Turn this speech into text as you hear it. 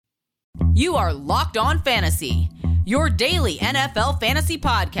You are Locked On Fantasy, your daily NFL fantasy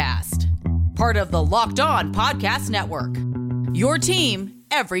podcast. Part of the Locked On Podcast Network, your team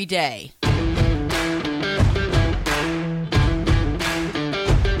every day.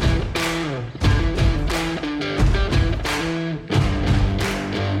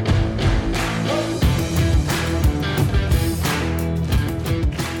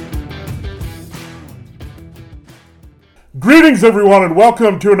 Greetings, everyone, and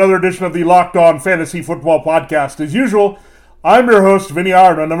welcome to another edition of the Locked On Fantasy Football Podcast. As usual, I'm your host, Vinny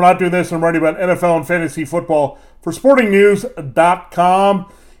Ireland, and I'm not doing this. I'm writing about NFL and fantasy football for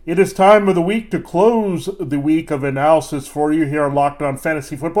SportingNews.com. It is time of the week to close the week of analysis for you here on Locked On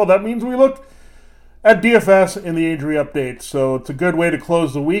Fantasy Football. That means we look at DFS and the injury updates. So it's a good way to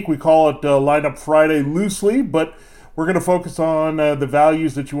close the week. We call it Lineup Friday loosely, but we're going to focus on the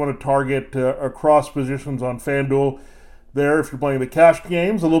values that you want to target across positions on FanDuel. There, if you're playing the cash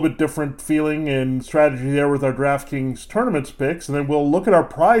games, a little bit different feeling and strategy there with our DraftKings tournaments picks. And then we'll look at our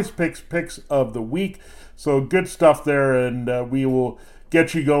prize picks of the week. So good stuff there, and we will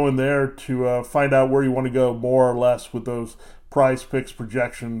get you going there to find out where you want to go more or less with those prize picks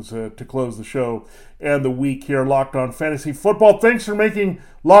projections to close the show and the week here, Locked On Fantasy Football. Thanks for making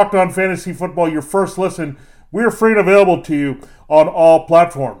Locked On Fantasy Football your first listen. We are free and available to you on all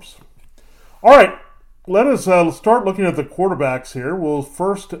platforms. All right. Let us start looking at the quarterbacks here. We'll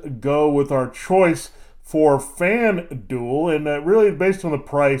first go with our choice for FanDuel, and really based on the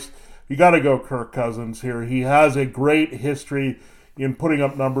price, you got to go Kirk Cousins here. He has a great history in putting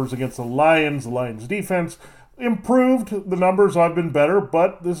up numbers against the Lions. The Lions defense improved. The numbers have been better,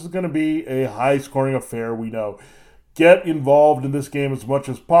 but this is going to be a high-scoring affair, we know. Get involved in this game as much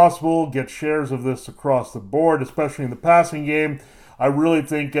as possible. Get shares of this across the board, especially in the passing game. I really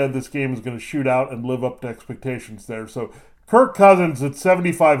think this game is going to shoot out and live up to expectations there. So Kirk Cousins at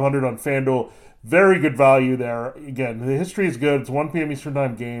 7,500 on FanDuel. Very good value there. Again, the history is good. It's a 1 p.m. Eastern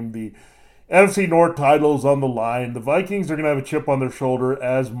Time game. The NFC North title is on the line. The Vikings are going to have a chip on their shoulder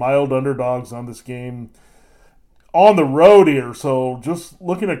as mild underdogs on this game on the road here. So just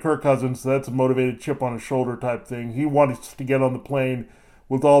looking at Kirk Cousins, that's a motivated chip on his shoulder type thing. He wants to get on the plane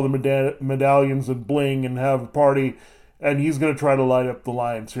with all the medallions and bling and have a party. And he's going to try to light up the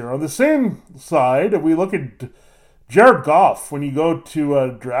Lions here. On the same side, if we look at Jared Goff, when you go to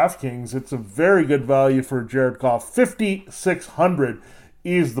DraftKings, it's a very good value for Jared Goff. 5,600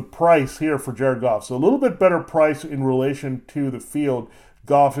 is the price here for Jared Goff. So a little bit better price in relation to the field.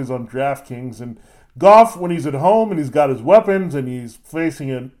 Goff is on DraftKings. And Goff, when he's at home and he's got his weapons and he's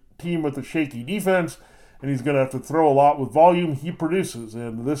facing a team with a shaky defense, and he's going to have to throw a lot with volume, he produces.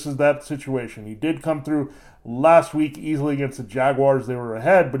 And this is that situation. He did come through last week easily against the Jaguars. They were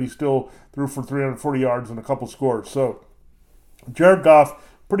ahead, but he still threw for 340 yards and a couple scores. So Jared Goff,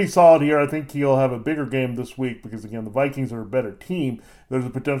 pretty solid here. I think he'll have a bigger game this week because, again, the Vikings are a better team. There's a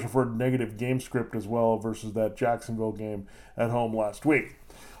potential for a negative game script as well versus that Jacksonville game at home last week.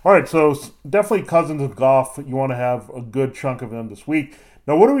 All right, so definitely Cousins and Goff. You want to have a good chunk of them this week.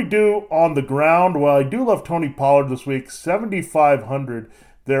 Now, what do we do on the ground? Well, I do love Tony Pollard this week, 7,500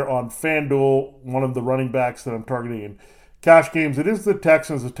 there on FanDuel, one of the running backs that I'm targeting in cash games. It is the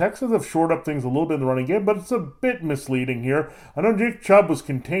Texans. The Texans have shored up things a little bit in the running game, but it's a bit misleading here. I know Nick Chubb was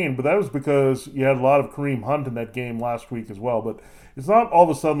contained, but that was because you had a lot of Kareem Hunt in that game last week as well. But it's not all of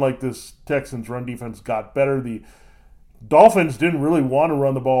a sudden like this Texans run defense got better. The Dolphins didn't really want to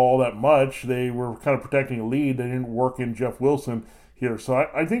run the ball all that much. They were kind of protecting a lead. They didn't work in Jeff Wilson here. So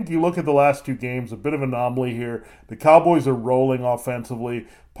I think you look at the last two games, a bit of an anomaly here. The Cowboys are rolling offensively.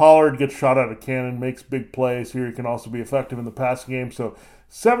 Pollard gets shot out of cannon, makes big plays here. He can also be effective in the passing game. So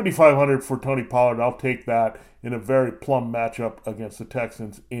 7,500 for Tony Pollard. I'll take that in a very plumb matchup against the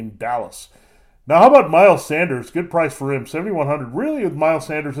Texans in Dallas. Now, how about Miles Sanders? Good price for him, 7,100. Really, with Miles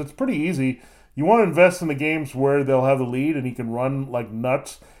Sanders, it's pretty easy. You want to invest in the games where they'll have the lead and he can run like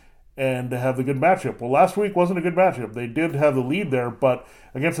nuts and have the good matchup. Well, last week wasn't a good matchup. They did have the lead there, but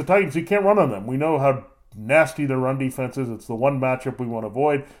against the Titans, you can't run on them. We know how nasty their run defense is. It's the one matchup we want to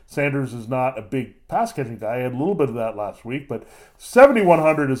avoid. Sanders is not a big pass-catching guy. I had a little bit of that last week, but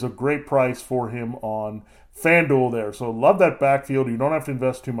 7,100 is a great price for him on FanDuel there. So love that backfield. You don't have to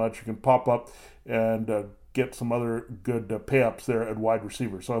invest too much. You can pop up and get some other good pay-ups there at wide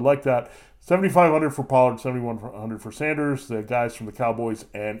receiver. So I like that. 7,500 for Pollard, 7,100 for Sanders, the guys from the Cowboys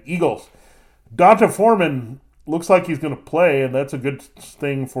and Eagles. D'Onta Foreman looks like he's going to play, and that's a good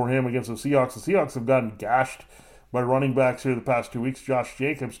thing for him against the Seahawks. The Seahawks have gotten gashed by running backs here the past 2 weeks. Josh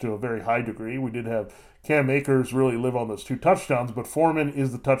Jacobs to a very high degree. We did have Cam Akers really live on those 2 touchdowns, but Foreman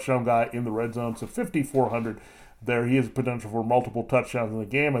is the touchdown guy in the red zone, so 5,400 there. He has potential for multiple touchdowns in the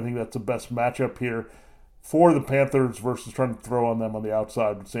game. I think that's the best matchup here for the Panthers versus trying to throw on them on the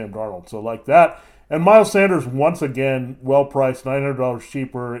outside with Sam Darnold. So like that. And Miles Sanders, once again, well-priced, $900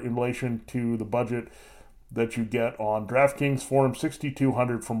 cheaper in relation to the budget that you get on DraftKings for him,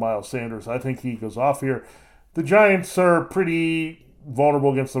 $6,200 for Miles Sanders. I think he goes off here. The Giants are pretty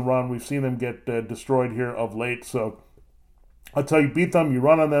vulnerable against the run. We've seen them get destroyed here of late. So I'll tell you, beat them, you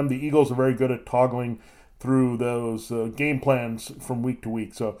run on them. The Eagles are very good at toggling through those game plans from week to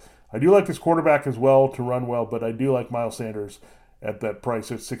week. So I do like his quarterback as well to run well, but I do like Miles Sanders at that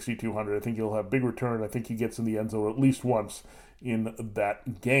price at $6,200. I think he'll have big return. I think he gets in the end zone at least once in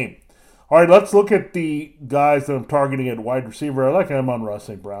that game. All right, let's look at the guys that I'm targeting at wide receiver. I like Amon-Ra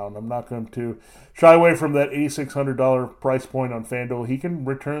St. Brown. I'm not going to shy away from that $8,600 price point on FanDuel. He can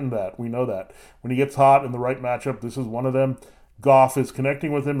return that. We know that. When he gets hot in the right matchup, this is one of them. Goff is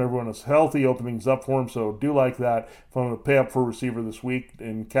connecting with him. Everyone is healthy, openings up for him, so do like that. If I'm going to pay up for a receiver this week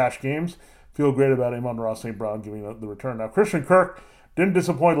in cash games, feel great about Amon-Ra St. Brown giving the return. Now, Christian Kirk didn't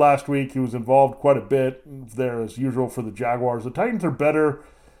disappoint last week. He was involved quite a bit there as usual for the Jaguars. The Titans are better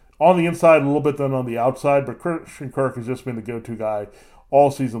on the inside a little bit than on the outside, but Christian Kirk has just been the go-to guy all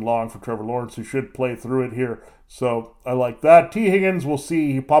season long for Trevor Lawrence, who should play through it here. So I like that. T. Higgins, we'll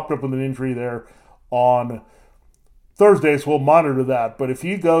see. He popped up with an injury there on Thursday, so we'll monitor that. But if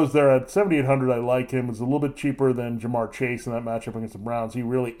he goes there at $7,800, I like him. It's a little bit cheaper than Jamar Chase in that matchup against the Browns. He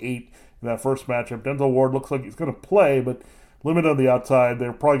really ate in that first matchup. Denzel Ward looks like he's going to play, but limited on the outside.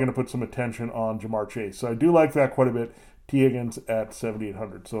 They're probably going to put some attention on Jamar Chase. So I do like that quite a bit. T. Higgins at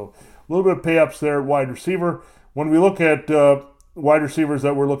 $7,800. So a little bit of pay-ups there at wide receiver. When we look at wide receivers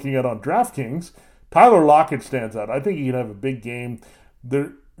that we're looking at on DraftKings, Tyler Lockett stands out. I think he can have a big game.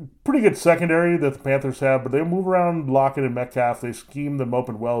 They're pretty good secondary that the Panthers have, but they move around Lockett and Metcalf. They scheme them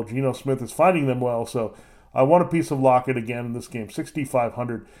open well. Geno Smith is finding them well, so I want a piece of Lockett again in this game,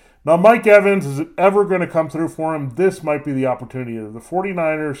 $6,500. Now, Mike Evans, is it ever going to come through for him? This might be the opportunity. The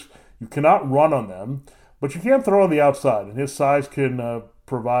 49ers, you cannot run on them, but you can throw on the outside, and his size can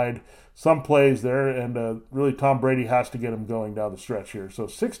provide some plays there, and really Tom Brady has to get him going down the stretch here. So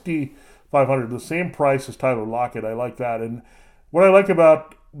 $6,500, the same price as Tyler Lockett. I like that. And what I like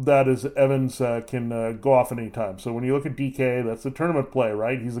about that is Evans can go off at any time. So when you look at DK, that's the tournament play,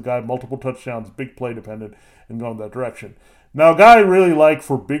 right? He's a guy, multiple touchdowns, big play dependent, and going that direction. Now, a guy I really like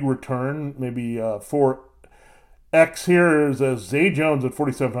for big return, maybe 4X here, is Zay Jones at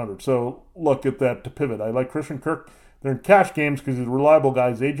 $4,700. So look at that to pivot. I like Christian Kirk. They're in cash games because he's a reliable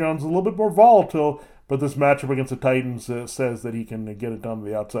guy. Zay Jones is a little bit more volatile, but this matchup against the Titans says that he can get it done on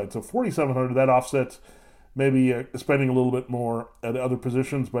the outside. So $4,700, that offsets maybe spending a little bit more at other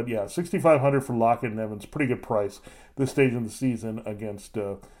positions. But yeah, $6,500 for Lockett and Evans. Pretty good price this stage in the season against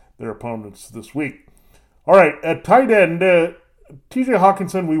their opponents this week. All right, at tight end, TJ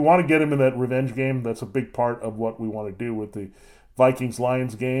Hawkinson, we want to get him in that revenge game. That's a big part of what we want to do with the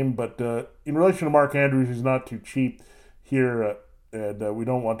Vikings-Lions game. But in relation to Mark Andrews, he's not too cheap here, and we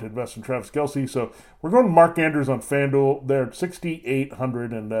don't want to invest in Travis Kelce. So we're going to Mark Andrews on FanDuel. They're at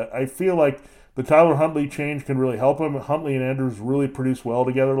 $6,800, and I feel like the Tyler Huntley change can really help him. Huntley and Andrews really produced well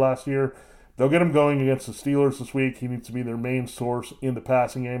together last year. They'll get him going against the Steelers this week. He needs to be their main source in the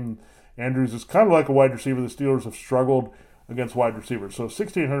passing game. Andrews is kind of like a wide receiver. The Steelers have struggled against wide receivers. So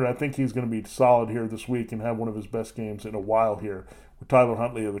 $6,800, I think he's going to be solid here this week and have one of his best games in a while here with Tyler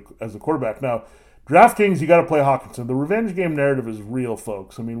Huntley as the quarterback. Now, DraftKings, you got to play Hawkinson. The revenge game narrative is real,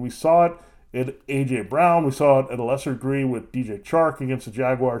 folks. I mean, we saw it at A.J. Brown. We saw it at a lesser degree with DJ Chark against the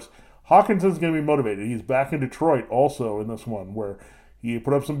Jaguars. Hawkinson's going to be motivated. He's back in Detroit also in this one where he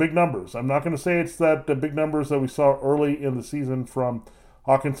put up some big numbers. I'm not going to say it's that the big numbers that we saw early in the season from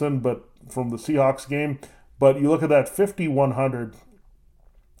Hawkinson, but from the Seahawks game. But you look at that $5,100,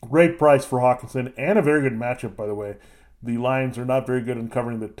 great price for Hawkinson, and a very good matchup, by the way. The Lions are not very good in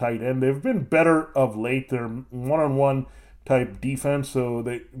covering the tight end. They've been better of late. They're one-on-one type defense, so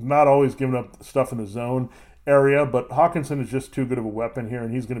they've not always given up stuff in the zone area. But Hawkinson is just too good of a weapon here,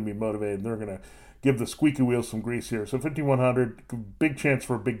 and he's going to be motivated. They're going to give the squeaky wheels some grease here. So $5,100, big chance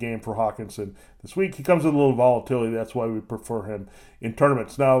for a big game for Hawkinson this week. He comes with a little volatility. That's why we prefer him in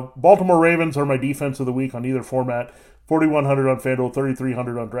tournaments. Now, Baltimore Ravens are my defense of the week on either format. $4,100 on FanDuel,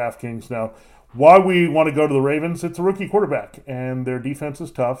 $3,300 on DraftKings. Now, why we want to go to the Ravens, it's a rookie quarterback, and their defense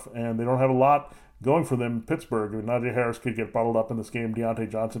is tough, and they don't have a lot going for them in Pittsburgh. Najee Harris could get bottled up in this game. Deontay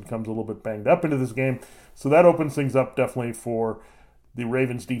Johnson comes a little bit banged up into this game. So that opens things up definitely for the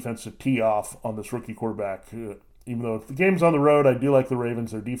Ravens defense to tee off on this rookie quarterback. Even though if the game's on the road, I do like the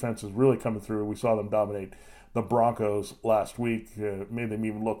Ravens. Their defense is really coming through. We saw them dominate the Broncos last week. Made them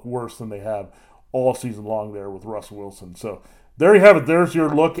even look worse than they have all season long there with Russell Wilson. So there you have it. There's your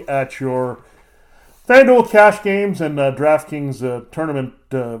look at your FanDuel cash games and DraftKings tournament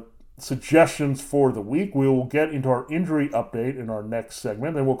suggestions for the week. We will get into our injury update in our next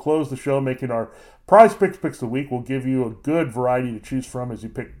segment, and we'll close the show making our prize picks of the week. We'll give you a good variety to choose from as you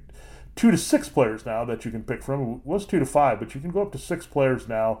pick 2 to 6 players now that you can pick from. It was 2 to 5, but you can go up to 6 players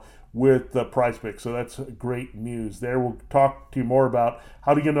now with the prize picks. So that's great news there. We'll talk to you more about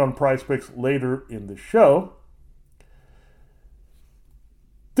how to get on prize picks later in the show.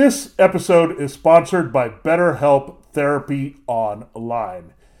 This episode is sponsored by BetterHelp Therapy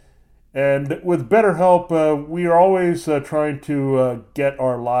Online. And with BetterHelp, we are always trying to get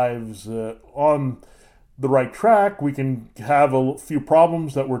our lives on the right track. We can have a few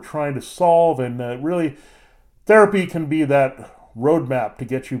problems that we're trying to solve, and really, therapy can be that roadmap to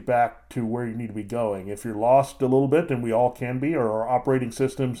get you back to where you need to be going. If you're lost a little bit, and we all can be, or our operating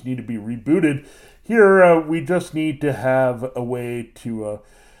systems need to be rebooted, here we just need to have a way to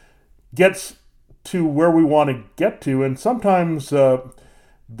get to where we want to get to, and sometimes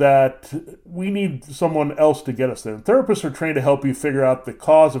that we need someone else to get us there. And therapists are trained to help you figure out the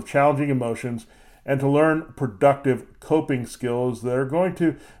cause of challenging emotions and to learn productive coping skills that are going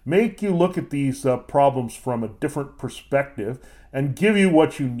to make you look at these problems from a different perspective and give you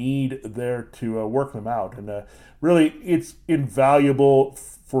what you need there to work them out. And really, it's invaluable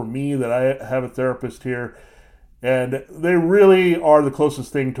for me that I have a therapist here, and they really are the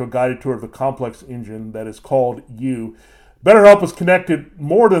closest thing to a guided tour of the complex engine that is called you. BetterHelp has connected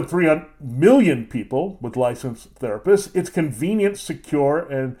more than 300 million people with licensed therapists. It's convenient, secure,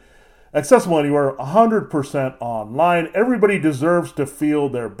 and accessible anywhere, 100% online. Everybody deserves to feel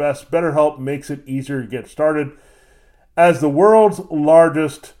their best. BetterHelp makes it easier to get started. As the world's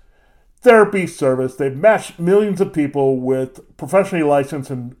largest therapy service, they've matched millions of people with professionally licensed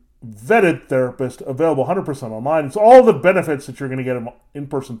and vetted therapists available 100% online. It's all the benefits that you're going to get in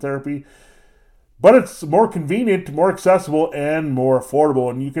in-person therapy, but it's more convenient, more accessible, and more affordable.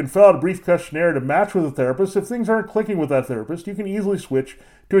 And you can fill out a brief questionnaire to match with a therapist. If things aren't clicking with that therapist, you can easily switch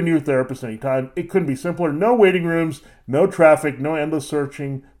to a new therapist anytime. It couldn't be simpler. No waiting rooms, no traffic, no endless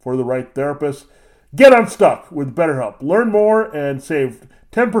searching for the right therapist. Get unstuck with BetterHelp. Learn more and save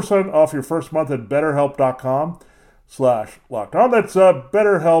 10% off your first month at BetterHelp.com/lockedon. That's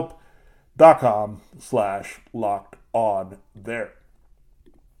BetterHelp.com/lockedon there.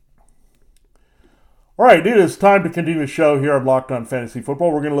 All right, it is time to continue the show here on Locked On Fantasy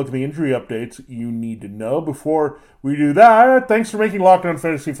Football. We're going to look at the injury updates you need to know. Before we do that, thanks for making Locked On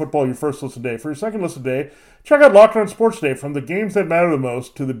Fantasy Football your first listen today. For your second listen today, check out Locked On Sports Day. From the games that matter the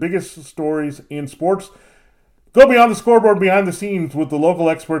most to the biggest stories in sports, go beyond the scoreboard, behind the scenes with the local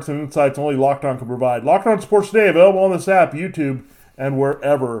experts and insights only Locked On can provide. Locked On Sports Day, available on this app, YouTube, and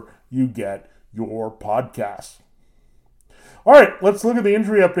wherever you get your podcasts. All right, let's look at the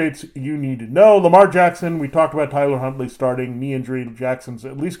injury updates you need to know. Lamar Jackson, we talked about Tyler Huntley starting, knee injury. Jackson's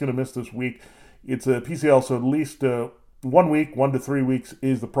at least going to miss this week. It's a PCL, so at least 1 week, 1 to 3 weeks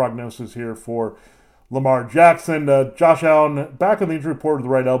is the prognosis here for Lamar Jackson. Josh Allen back on the injury report with the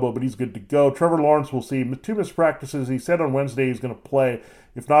right elbow, but he's good to go. Trevor Lawrence will see 2 missed practices. He said on Wednesday he's going to play.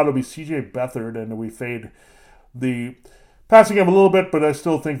 If not, it'll be C.J. Beathard, and we fade the passing him a little bit, but I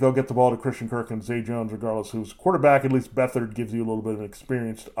still think they'll get the ball to Christian Kirk and Zay Jones, regardless who's quarterback. At least Beathard gives you a little bit of an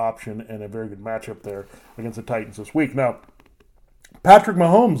experienced option and a very good matchup there against the Titans this week. Now, Patrick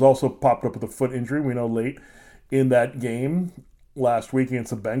Mahomes also popped up with a foot injury, we know, late in that game last week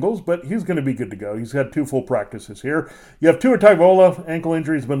against the Bengals, but he's going to be good to go. He's had 2 full practices here. You have Tua Tagovailoa, ankle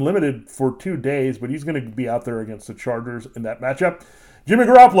injury. He's been limited for 2 days, but he's going to be out there against the Chargers in that matchup. Jimmy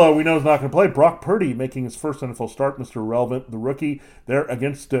Garoppolo, we know, is not going to play. Brock Purdy making his first NFL start, Mr. Relevant, the rookie, there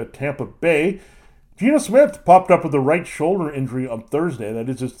against Tampa Bay. Geno Smith popped up with a right shoulder injury on Thursday. That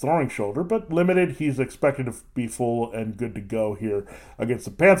is his throwing shoulder, but limited. He's expected to be full and good to go here against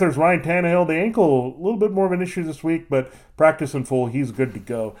the Panthers. Ryan Tannehill, the ankle, a little bit more of an issue this week, but practice in full. He's good to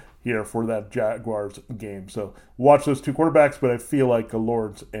go here for that Jaguars game. So watch those 2 quarterbacks, but I feel like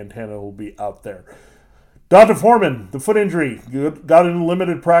Lawrence and Tannehill will be out there. D'Onta Foreman, the foot injury, got in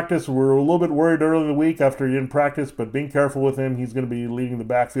limited practice. We were a little bit worried early in the week after he didn't practice, but being careful with him. He's going to be leading the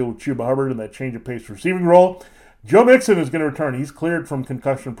backfield with Chuba Hubbard in that change of pace receiving role. Joe Mixon is going to return. He's cleared from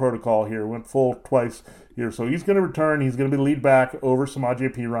concussion protocol here. Went full twice here, so he's going to return. He's going to be the lead back over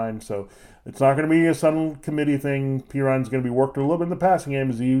Samaje Perine, so it's not going to be a sudden committee thing. Perine's going to be worked a little bit in the passing game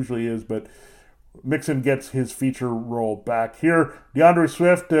as he usually is, but Mixon gets his feature role back here. DeAndre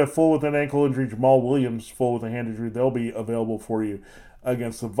Swift, full with an ankle injury. Jamal Williams, full with a hand injury. They'll be available for you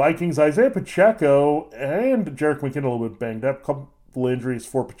against the Vikings. Isaiah Pacheco and Jerick McKinnon a little bit banged up. Couple injuries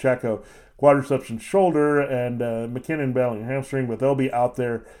for Pacheco. quadriceps and shoulder, and McKinnon battling a hamstring, but they'll be out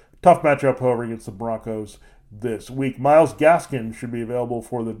there. Tough matchup, however, against the Broncos this week. Myles Gaskin should be available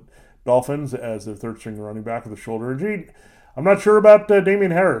for the Dolphins as their third-string running back with a shoulder injury. I'm not sure about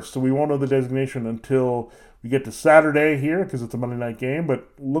Damian Harris, so we won't know the designation until we get to Saturday here because it's a Monday night game, but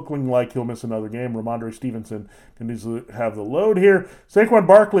looking like he'll miss another game. Ramondre Stevenson continues to have the load here. Saquon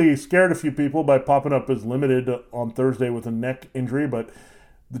Barkley scared a few people by popping up as limited on Thursday with a neck injury, but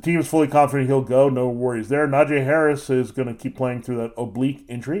the team is fully confident he'll go. No worries there. Najee Harris is going to keep playing through that oblique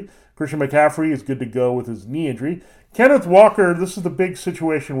injury. Christian McCaffrey is good to go with his knee injury. Kenneth Walker, this is the big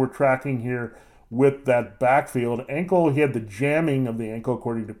situation we're tracking here with that backfield. Ankle, he had the jamming of the ankle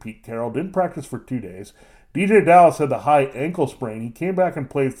according to Pete Carroll. Didn't practice for 2 days. DJ Dallas had the high ankle sprain. He came back and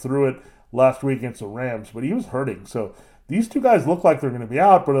played through it last week against the Rams, but he was hurting. So these two guys look like they're going to be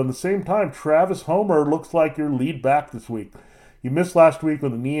out, but at the same time, Travis Homer looks like your lead back this week. He missed last week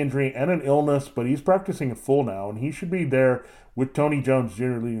with a knee injury and an illness, but he's practicing at full now, and he should be there with Tony Jones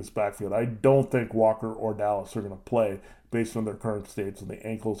Jr. leading his backfield. I don't think Walker or Dallas are going to play based on their current states of the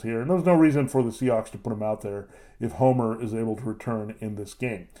ankles here, and there's no reason for the Seahawks to put him out there if Homer is able to return in this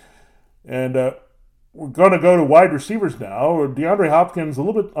game. And we're going to go to wide receivers now. DeAndre Hopkins a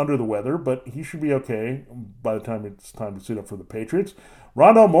little bit under the weather, but he should be okay by the time it's time to suit up for the Patriots.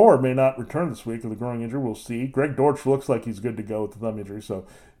 Rondale Moore may not return this week with a growing injury. We'll see. Greg Dortch looks like he's good to go with the thumb injury. So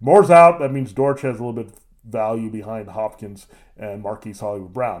Moore's out. That means Dortch has a little bit of value behind Hopkins and Marquise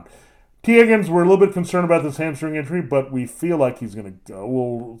Hollywood Brown. T. Higgins, we're a little bit concerned about this hamstring injury, but we feel like he's going to go.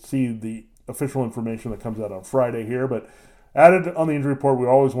 We'll see the official information that comes out on Friday here, but added on the injury report, we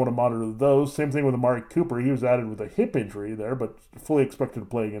always want to monitor those. Same thing with Amari Cooper. He was added with a hip injury there, but fully expected to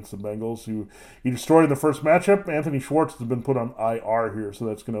play against the Bengals, who he destroyed in the first matchup. Anthony Schwartz has been put on IR here, so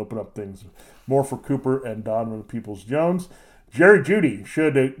that's going to open up things more for Cooper and Donovan Peoples-Jones. Jerry Jeudy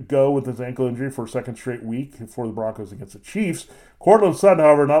should go with his ankle injury for a second straight week for the Broncos against the Chiefs. Cortland Sutton,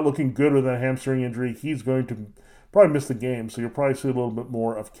 however, not looking good with that hamstring injury. He's going to probably miss the game, so you'll probably see a little bit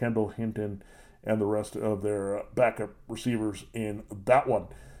more of Kendall Hinton and the rest of their backup receivers in that one.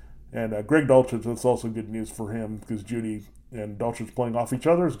 And Greg Dulcich, that's also good news for him because Jeudy and Dulcich playing off each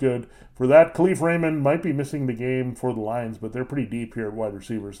other is good for that. Khalif Raymond might be missing the game for the Lions, but they're pretty deep here at wide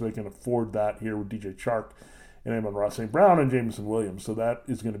receiver, so they can afford that here with DJ Chark and Amon-Ra St. Brown and Jameson Williams, so that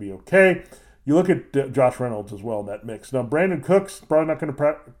is going to be okay. You look at Josh Reynolds as well in that mix. Now, Brandon Cooks probably not going to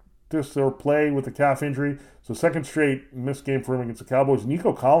practice or play with a calf injury, so second straight missed game for him against the Cowboys.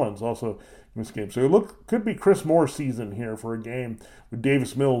 Nico Collins also missed game. So it could be Chris Moore's season here for a game with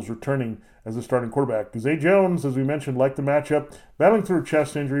Davis Mills returning as the starting quarterback. Zay Jones, as we mentioned, liked the matchup, battling through a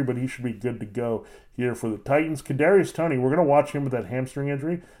chest injury, but he should be good to go here for the Titans. Kadarius Toney, we're going to watch him with that hamstring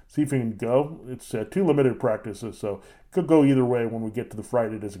injury, see if he can go. It's 2 limited practices, so could go either way when we get to the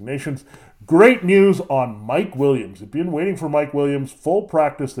Friday designations. Great news on Mike Williams. If you've been waiting for Mike Williams, full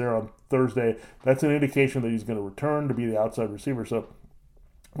practice there on Thursday. That's an indication that he's going to return to be the outside receiver. So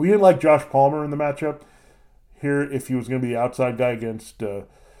we didn't like Josh Palmer in the matchup here if he was going to be the outside guy against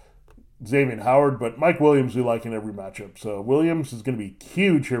Xavier Howard, but Mike Williams we like in every matchup. So Williams is going to be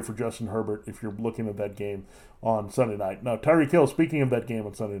huge here for Justin Herbert if you're looking at that game on Sunday night. Now, Tyreek Hill, speaking of that game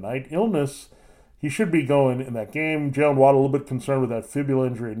on Sunday night, illness, he should be going in that game. Jalen Waddle, a little bit concerned with that fibula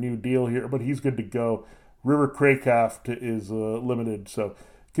injury, a new deal here, but he's good to go. River Craycraft is limited, so you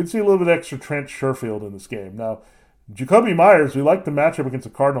can see a little bit extra Trent Sherfield in this game. Now, Jacoby Myers, we like the matchup against the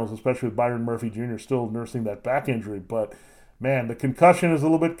Cardinals, especially with Byron Murphy Jr. still nursing that back injury, but man, the concussion is a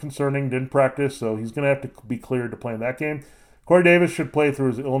little bit concerning. Didn't practice, so he's going to have to be cleared to play in that game. Corey Davis should play through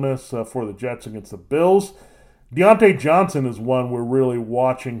his illness for the Jets against the Bills. Deontay Johnson is one we're really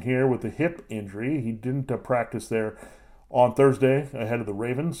watching here with the hip injury. He didn't practice there on Thursday ahead of the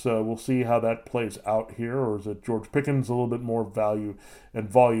Ravens, so we'll see how that plays out here. Or is it George Pickens, a little bit more value and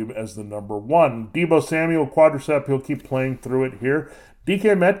volume as the number one? Deebo Samuel, quadricep, he'll keep playing through it here.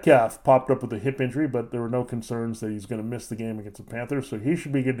 DK Metcalf popped up with a hip injury, but there were no concerns that he's going to miss the game against the Panthers, so he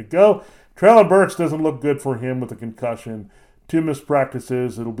should be good to go. Treylon Burks doesn't look good for him with a concussion. 2 missed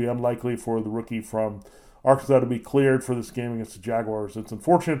practices. It'll be unlikely for the rookie from Arkansas to be cleared for this game against the Jaguars. It's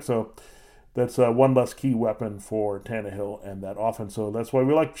unfortunate, so that's one less key weapon for Tannehill and that offense. So that's why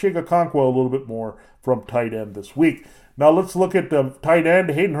we like Chig Okonkwo a little bit more from tight end this week. Now let's look at tight end.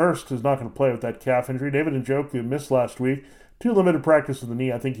 Hayden Hurst is not going to play with that calf injury. David Njoku missed last week. 2 limited practice with the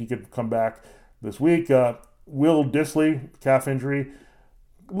knee. I think he could come back this week. Will Dissly, calf injury.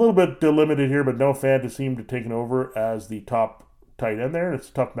 A little bit limited here, but no fan to seem to taking over as the top tight end there. It's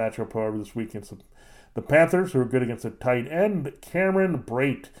a tough matchup, however, this week against the Panthers, who are good against the tight end. Cameron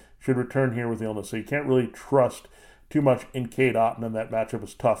Brate should return here with illness, so you can't really trust too much in KDOT, and then that matchup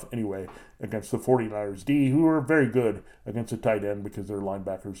was tough anyway against the 49ers D, who are very good against a tight end because their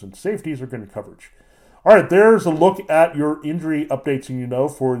linebackers and safeties are good in coverage. All right, there's a look at your injury updates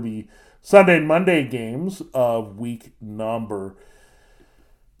for the Sunday and Monday games of week number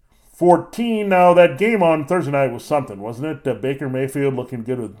 14. Now, that game on Thursday night was something, wasn't it? Baker Mayfield looking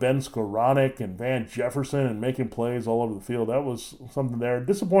good with Ben Skowronek and Van Jefferson and making plays all over the field. That was something there.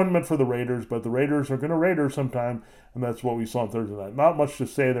 Disappointment for the Raiders, but the Raiders are going to Raider sometime, and that's what we saw on Thursday night. Not much to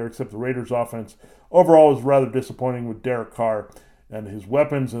say there except the Raiders' offense overall was rather disappointing with Derek Carr and his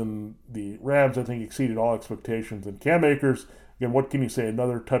weapons, and the Rams, I think, exceeded all expectations. And Cam Akers, again, what can you say?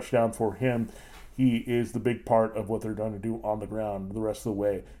 Another touchdown for him. He is the big part of what they're going to do on the ground the rest of the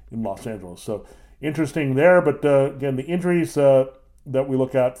way in Los Angeles. So interesting there. But again, the injuries that we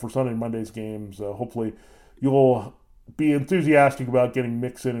look at for Sunday and Monday's games, hopefully you'll be enthusiastic about getting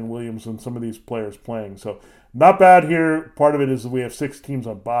Mixon and Williams and some of these players playing. So not bad here. Part of it is that we have 6 teams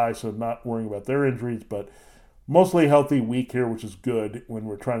on bye, so not worrying about their injuries, but mostly healthy week here, which is good when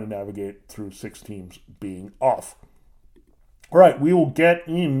we're trying to navigate through 6 teams being off. All right, we will get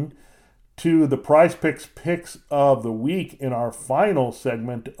in to the Prize Picks of the week in our final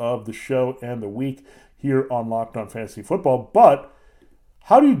segment of the show and the week here on Locked On Fantasy Football. But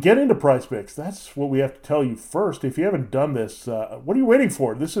how do you get into Prize Picks? That's what we have to tell you first. If you haven't done this, what are you waiting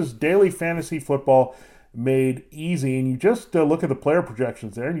for? This is daily fantasy football made easy, and you just look at the player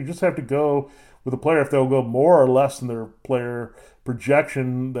projections there, and you just have to go with a player if they'll go more or less than their player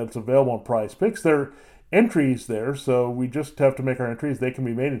projection that's available on Prize Picks. They're entries there, so we just have to make our entries. They can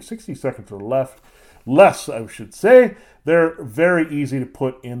be made in 60 seconds or less, I should say. They're very easy to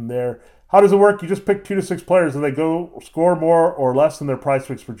put in there. How does it work? You just pick 2 to 6 players, and they go score more or less than their Prize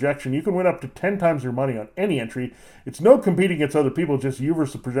Picks projection. You can win up to 10 times your money on any entry. It's no competing against other people, just you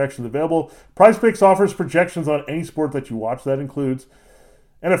versus the projections available. Prize Picks offers projections on any sport that you watch. That includes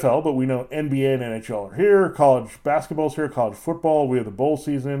NFL, but we know NBA and NHL are here. College basketball's here. College football. We have the bowl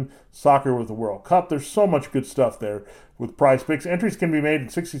season. Soccer with the World Cup. There's so much good stuff there with Prize Picks. Entries can be made in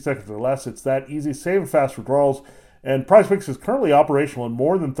 60 seconds or less. It's that easy. Save and fast withdrawals. And Prize Picks is currently operational in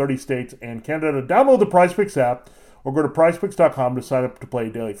more than 30 states and Canada. Download the Prize Picks app or go to prizepicks.com to sign up to play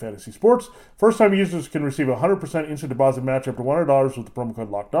daily fantasy sports. First-time users can receive a 100% instant deposit match up to $100 with the promo code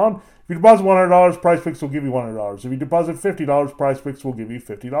LOCKEDON. If you deposit $100, Prize Picks will give you $100. If you deposit $50, Prize Picks will give you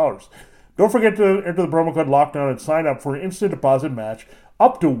 $50. Don't forget to enter the promo code LOCKEDON and sign up for an instant deposit match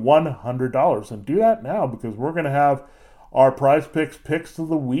up to $100. And do that now because we're going to have our Prize Picks of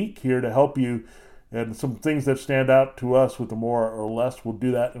the week here to help you. And some things that stand out to us with the more or less, we'll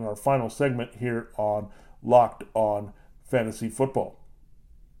do that in our final segment here on Locked On Fantasy Football.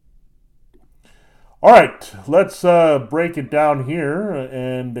 All right, let's break it down here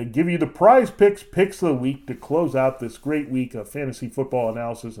and give you the Prize Picks of the week to close out this great week of fantasy football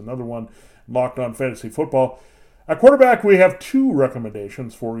analysis. Another one, Locked On Fantasy Football. At quarterback, we have 2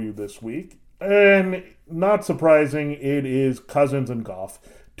 recommendations for you this week. And not surprising, it is Cousins and Goff.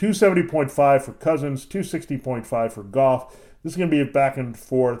 270.5 for Cousins, 260.5 for Goff. This is going to be a back and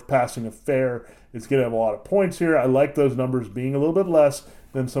forth passing affair. It's going to have a lot of points here. I like those numbers being a little bit less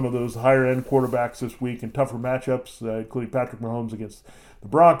than some of those higher-end quarterbacks this week in tougher matchups, including Patrick Mahomes against the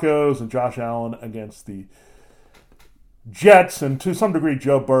Broncos and Josh Allen against the Jets, and to some degree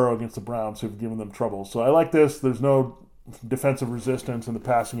Joe Burrow against the Browns, who've given them trouble. So I like this. There's no defensive resistance in the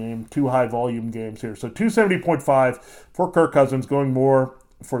passing game. 2 high-volume games here. So 270.5 for Kirk Cousins, going more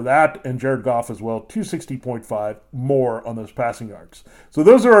for that, and Jared Goff as well, 260.5 more on those passing yards. So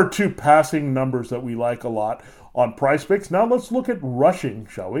those are our 2 passing numbers that we like a lot on Prize Picks. Now let's look at rushing,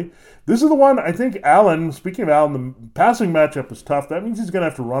 shall we? This is the one, I think Allen, speaking of Allen, the passing matchup is tough. That means he's going to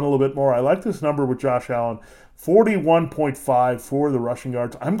have to run a little bit more. I like this number with Josh Allen, 41.5 for the rushing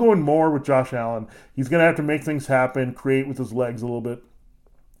yards. I'm going more with Josh Allen. He's going to have to make things happen, create with his legs a little bit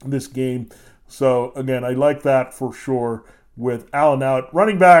this game. So again, I like that for sure. With Allen out,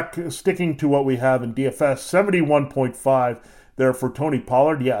 running back, sticking to what we have in DFS, 71.5 there for Tony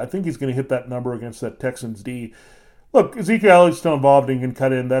Pollard. Yeah, I think he's going to hit that number against that Texans D. Look, Ezekiel Elliott's still involved and can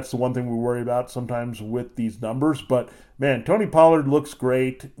cut in. That's the one thing we worry about sometimes with these numbers. But, man, Tony Pollard looks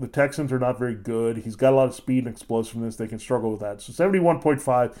great. The Texans are not very good. He's got a lot of speed and explosiveness. They can struggle with that. So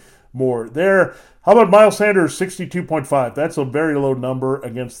 71.5 more there. How about Miles Sanders, 62.5? That's a very low number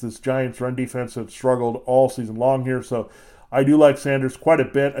against this Giants run defense that struggled all season long here. So I do like Sanders quite a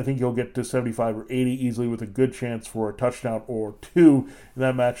bit. I think he'll get to 75 or 80 easily with a good chance for a touchdown or 2 in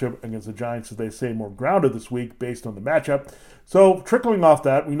that matchup against the Giants, as they say, more grounded this week based on the matchup. So trickling off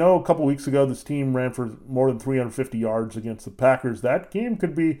that, we know a couple weeks ago this team ran for more than 350 yards against the Packers. That game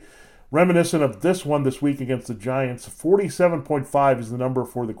could be reminiscent of this one this week against the Giants. 47.5 is the number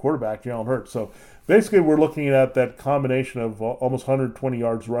for the quarterback, Jalen Hurts. So basically we're looking at that combination of almost 120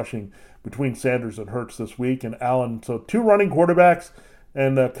 yards rushing between Sanders and Hurts this week, and Allen. So two running quarterbacks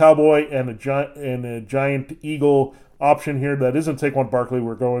and a Cowboy and a Giant Eagle option here that isn't Saquon Barkley.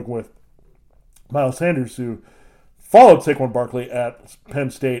 We're going with Miles Sanders, who followed Saquon Barkley at Penn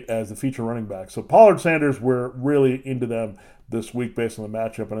State as the feature running back. So Pollard, Sanders, we're really into them this week based on the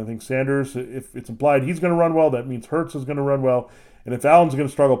matchup. And I think Sanders, if it's implied he's going to run well, that means Hurts is going to run well. And if Allen's going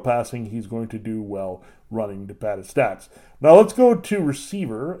to struggle passing, he's going to do well running to pad his stats. Now let's go to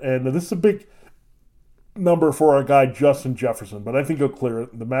receiver. And this is a big number for our guy Justin Jefferson, but I think he'll clear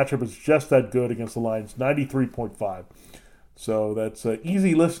it. The matchup is just that good against the Lions, 93.5. So that's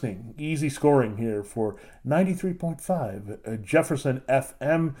easy listening, easy scoring here for 93.5. Jefferson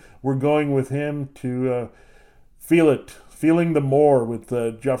FM, we're going with him to feeling the more with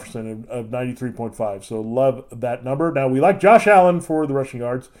Jefferson of 93.5. So love that number. Now we like Josh Allen for the rushing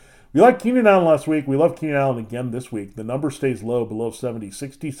yards. We liked Keenan Allen last week. We love Keenan Allen again this week. The number stays low, below 70,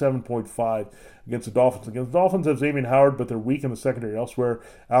 67.5 against the Dolphins. Against the Dolphins have Xavier Howard, but they're weak in the secondary elsewhere.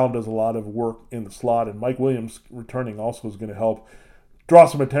 Allen does a lot of work in the slot, and Mike Williams returning also is going to help draw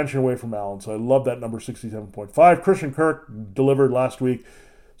some attention away from Allen. So I love that number, 67.5. Christian Kirk delivered last week,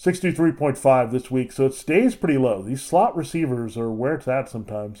 63.5 this week. So it stays pretty low. These slot receivers are where it's at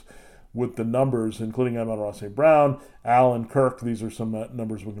sometimes with the numbers, including Amon-Ra St. Brown, Allen, Kirk. These are some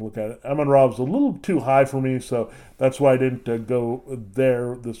numbers we can look at. Amon-Ra was a little too high for me, so that's why I didn't go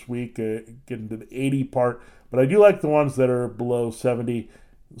there this week, get into the 80 part. But I do like the ones that are below 70,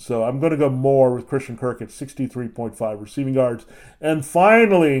 so I'm going to go more with Christian Kirk at 63.5 receiving yards. And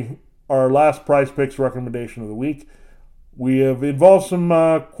finally, our last Prize Picks recommendation of the week. We have involved some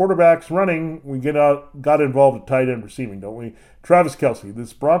quarterbacks running. We got involved with tight end receiving, don't we? Travis Kelce.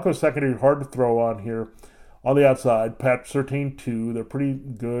 This Broncos secondary hard to throw on here on the outside. Pat Surtain, too. They're pretty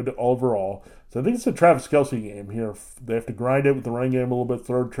good overall. So I think it's a Travis Kelce game here. They have to grind it with the running game a little bit.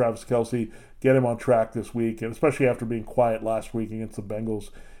 Throw to Travis Kelce, get him on track this week, and especially after being quiet last week against the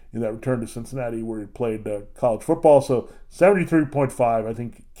Bengals in that return to Cincinnati where he played college football. So 73.5. I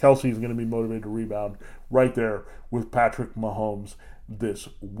think Kelce is going to be motivated to rebound right there with Patrick Mahomes this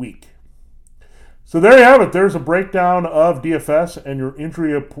week. So there you have it. There's a breakdown of DFS and your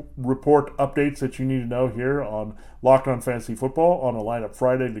injury report updates that you need to know here on Locked On Fantasy Football on a Lineup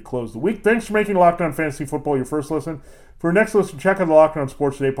Friday to close the week. Thanks for making Locked On Fantasy Football your first listen. For your next listen, check out the Locked On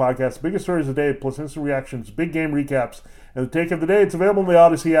Sports Today podcast. Biggest stories of the day, plus instant reactions, big game recaps, and the take of the day. It's available in the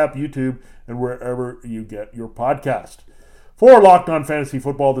Odyssey app, YouTube, and wherever you get your podcast. For Locked On Fantasy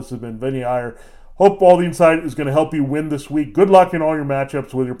Football, this has been Vinny Iyer. Hope all the insight is going to help you win this week. Good luck in all your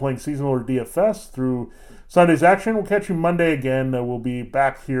matchups, whether you're playing seasonal or DFS through Sunday's action. We'll catch you Monday again. We'll be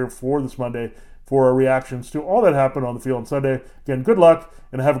back here for this Monday for our reactions to all that happened on the field on Sunday. Again, good luck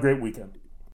and have a great weekend.